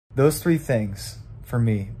Those three things for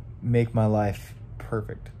me make my life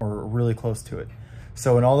perfect or really close to it.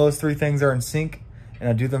 So when all those three things are in sync and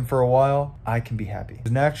I do them for a while, I can be happy.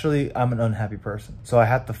 Naturally, I'm an unhappy person. So I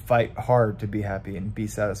have to fight hard to be happy and be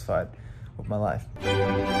satisfied with my life.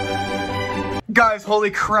 Guys,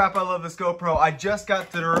 holy crap, I love this GoPro. I just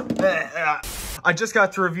got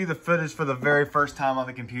to review the footage for the very first time on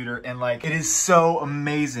the computer, and like, it is so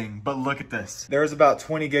amazing. But look at this. There's about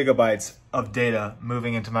 20 gigabytes of data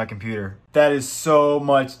moving into my computer. That is so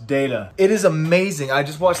much data. It is amazing. I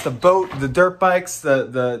just watched the boat, the dirt bikes,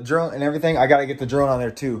 the drone and everything. I gotta get the drone on there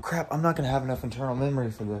too. Crap, I'm not gonna have enough internal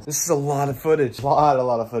memory for this. This is a lot of footage, a lot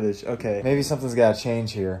of footage. Okay, maybe something's gotta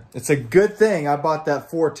change here. It's a good thing I bought that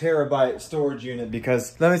 4 terabyte storage unit,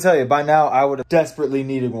 because let me tell you, by now I would have desperately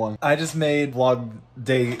needed one. I just made vlog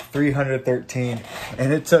day 313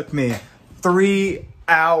 and it took me 3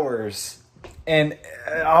 hours. And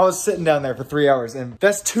I was sitting down there for 3 hours, and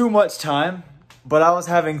that's too much time, but I was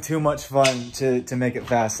having too much fun to make it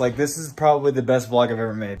fast. Like, this is probably the best vlog I've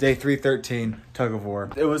ever made. Day 313, tug of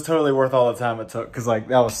war. It was totally worth all the time it took, because like,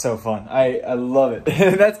 that was so fun. I love it.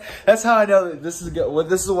 And that's how I know that this is good.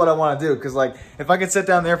 This is what I want to do, because like, if I could sit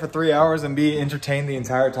down there for 3 hours and be entertained the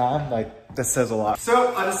entire time, like, that says a lot.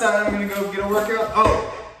 So I decided I'm gonna go get a workout.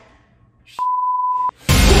 Oh.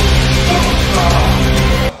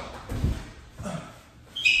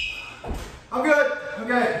 I'm good.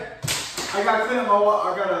 Okay. I gotta clean up my water.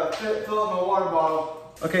 I gotta fill up my water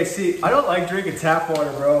bottle. Okay, see, I don't like drinking tap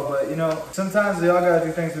water, bro, but you know, sometimes we all gotta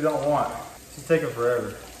do things we don't want. It's just taking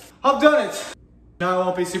forever. I've done it. Now I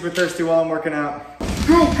won't be super thirsty while I'm working out.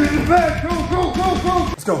 Go, get it back. Go.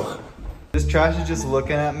 Let's go. This trash is just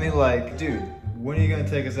looking at me like, dude, when are you gonna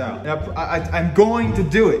take us out? And I'm going to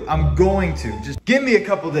do it. I'm going to. Just give me a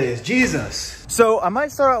couple days, Jesus. So I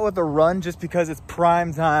might start out with a run just because it's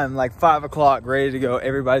prime time, like 5 o'clock, ready to go.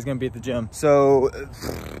 Everybody's gonna be at the gym. So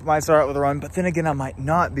might start out with a run, but then again, I might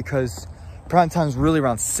not, because prime time is really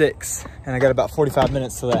around 6 and I got about 45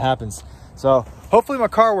 minutes till that happens. So hopefully my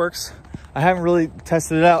car works. I haven't really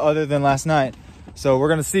tested it out other than last night. So we're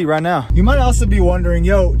gonna see right now. You might also be wondering,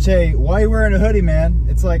 yo, Che, why are you wearing a hoodie, man?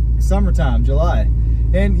 It's like summertime, July.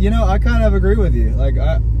 And you know, I kind of agree with you. Like,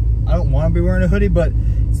 I don't want to be wearing a hoodie, but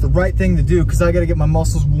it's the right thing to do, because I got to get my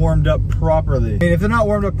muscles warmed up properly. I mean, if they're not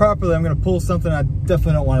warmed up properly, I'm gonna pull something. I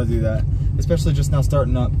definitely don't want to do that, especially just now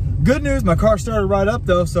starting up. Good news, my car started right up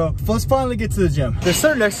though, so let's finally get to the gym. There's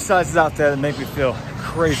certain exercises out there that make me feel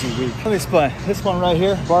crazy weak. Let me explain. This one right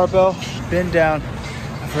here, barbell, bend down.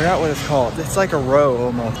 I forgot what it's called. It's like a row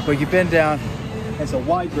almost, but you bend down, and it's a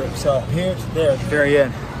wide grip. So here to there at the very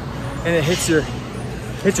end, and it hits your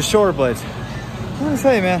shoulder blades. I'm gonna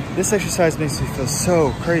tell you, man, this exercise makes me feel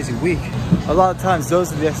so crazy weak. A lot of times,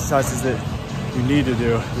 those are the exercises that you need to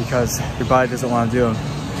do because your body doesn't want to do them,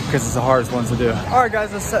 because it's the hardest ones to do. All right,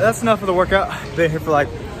 guys, that's enough of the workout. Been here for like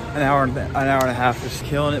an hour and a half, just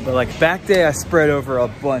killing it. But like back day, I spread over a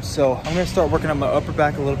bunch. So I'm gonna start working on my upper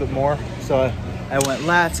back a little bit more. So I went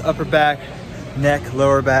lats, upper back, neck,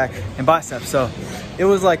 lower back, and biceps. So it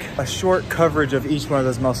was like a short coverage of each one of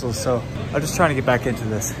those muscles. So I'm just trying to get back into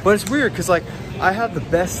this. But it's weird, because like I have the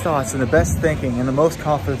best thoughts and the best thinking and the most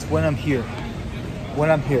confidence when I'm here.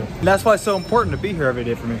 And that's why it's so important to be here every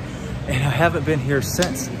day for me. And I haven't been here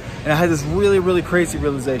since. And I had this really crazy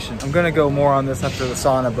realization. I'm gonna go more on this after the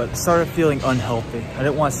sauna, but started feeling unhealthy. I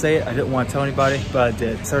didn't want to say it, I didn't want to tell anybody, but I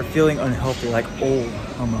did. Started feeling unhealthy, like old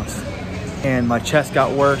almost. And my chest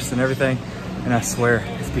got worse and everything. And I swear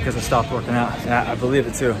it's because I stopped working out. And I believe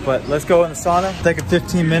it too. But let's go in the sauna. Taking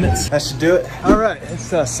 15 minutes. That should do it. All right,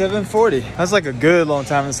 it's 7:40. That's like a good long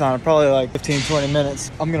time in the sauna. Probably like 15, 20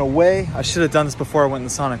 minutes. I'm gonna weigh. I should have done this before I went in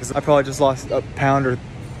the sauna, because I probably just lost a pound or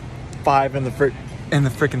 5 in the freaking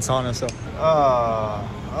sauna. So,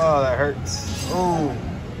 oh, that hurts. Oh,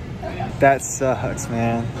 that sucks,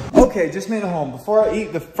 man. Okay, just made it home. Before I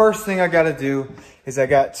eat, the first thing I gotta do is I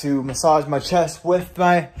got to massage my chest with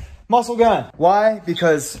my muscle gun. Why?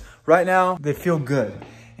 Because right now they feel good.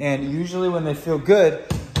 And usually when they feel good,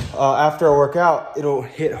 after I work out, it'll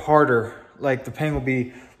hit harder. Like the pain will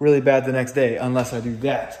be really bad the next day unless I do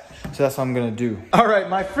that. So that's what I'm gonna do. All right,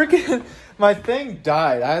 my thing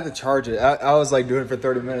died. I had to charge it. I was like doing it for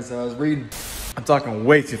 30 minutes and I was reading. I'm talking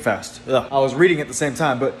way too fast. Ugh. I was reading at the same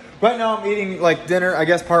time, but right now I'm eating like dinner, I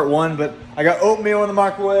guess part 1, but I got oatmeal in the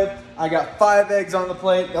microwave. I got 5 eggs on the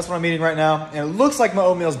plate. That's what I'm eating right now. And it looks like my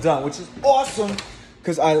oatmeal's done, which is awesome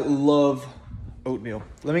because I love oatmeal.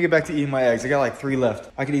 Let me get back to eating my eggs. I got like 3 left.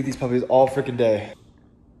 I could eat these puppies all freaking day.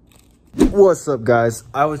 What's up, guys?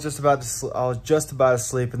 I was just about to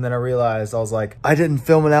sleep, and then I realized, I was like, I didn't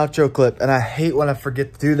film an outro clip, and I hate when I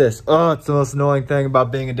forget to do this. Oh, it's the most annoying thing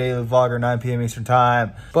about being a daily vlogger, 9 p.m. Eastern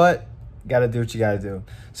time. But you gotta do what you gotta do.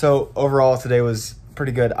 So overall, today was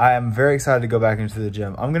pretty good. I am very excited to go back into the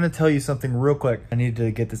gym. I'm gonna tell you something real quick. I need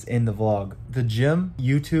to get this in the vlog. The gym,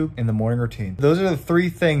 YouTube, and the morning routine. Those are the 3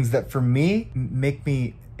 things that for me make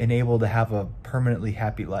me enabled to have a permanently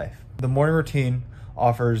happy life. The morning routine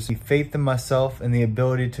offers me faith in myself and the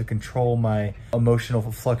ability to control my emotional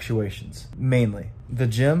fluctuations. Mainly, the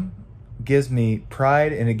gym gives me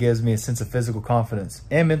pride, and it gives me a sense of physical confidence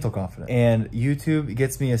and mental confidence. And YouTube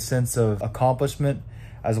gets me a sense of accomplishment,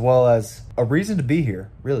 as well as a reason to be here,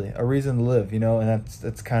 really, a reason to live, you know. And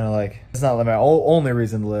that's kind of like, it's not my only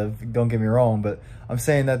reason to live, don't get me wrong, but I'm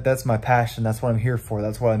saying that that's my passion. That's what I'm here for.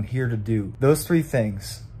 That's what I'm here to do. Those 3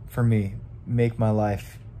 things for me make my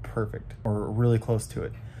life perfect, or really close to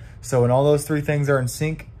it. So when all those 3 things are in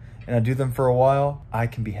sync and I do them for a while, I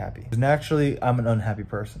can be happy. Naturally, I'm an unhappy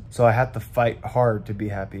person, so I have to fight hard to be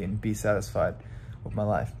happy and be satisfied with my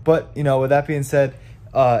life. But you know, with that being said,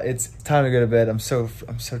 it's time to go to bed. I'm so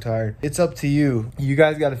tired. It's up to you. You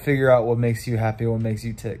guys got to figure out what makes you happy, what makes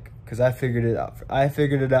you tick, because I figured it out. I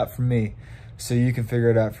figured it out for me, so you can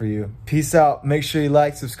figure it out for you. Peace out. Make sure you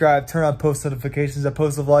like, subscribe, turn on post notifications. I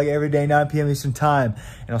post a vlog every day, 9 p.m. Eastern time,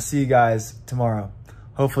 and I'll see you guys tomorrow.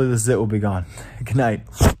 Hopefully the zit will be gone. Good night.